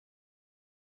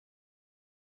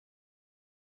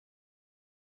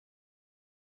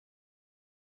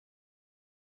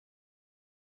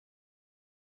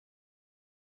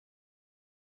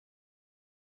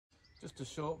Just a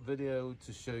short video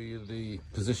to show you the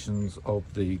positions of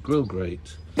the grill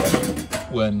grate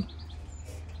when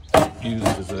used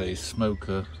as a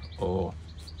smoker or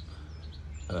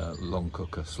long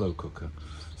cooker, slow cooker.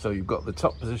 So you've got the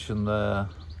top position there,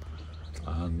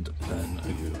 and then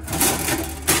you have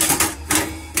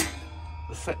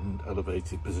the second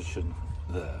elevated position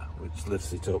there, which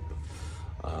lifts it up,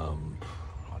 I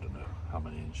don't know how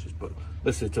many inches, but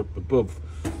lifts it up above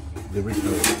the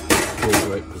original grill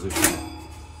grate position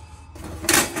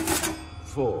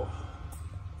for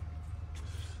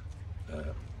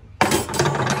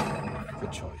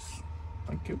choice.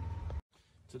 Thank you.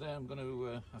 Today I'm going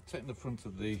to I've taken the front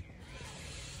of the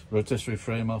rotisserie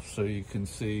frame off so you can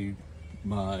see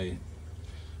my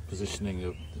positioning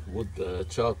of wood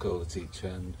charcoal at each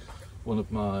end. One of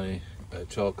my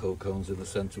charcoal cones in the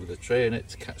centre with a tray in it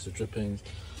to catch the drippings.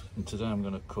 And today I'm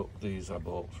going to cook these I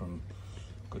bought from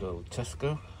good old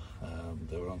Tesco.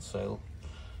 They were on sale,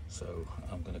 so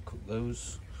I'm going to cook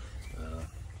those.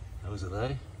 Those are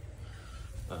they,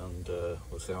 and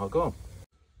we'll see how I go on.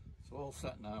 So all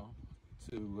set now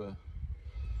to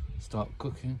start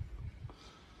cooking.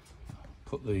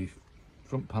 Put the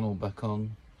front panel back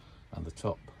on and the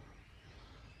top,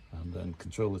 and then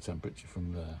control the temperature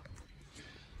from there.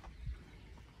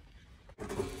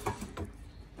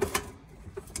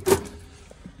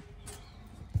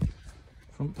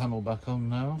 Front panel back on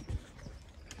now.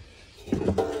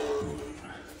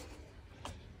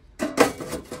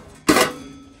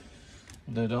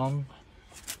 Lid on.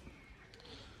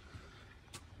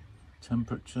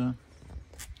 Temperature.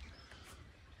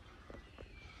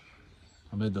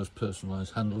 I made those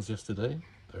personalised handles yesterday,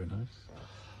 very nice.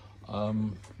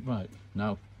 Right,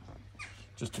 now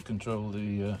just to control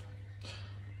the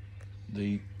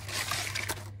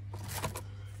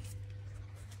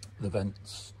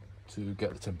vents to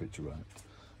get the temperature right.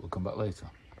 We'll come back later.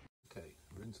 Okay,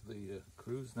 we're into the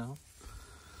cruise now.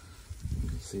 You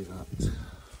can see that.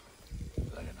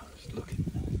 Very nice looking.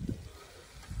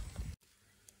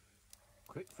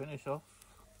 Quick finish off,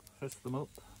 frisk them up.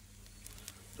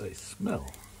 They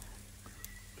smell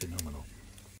phenomenal.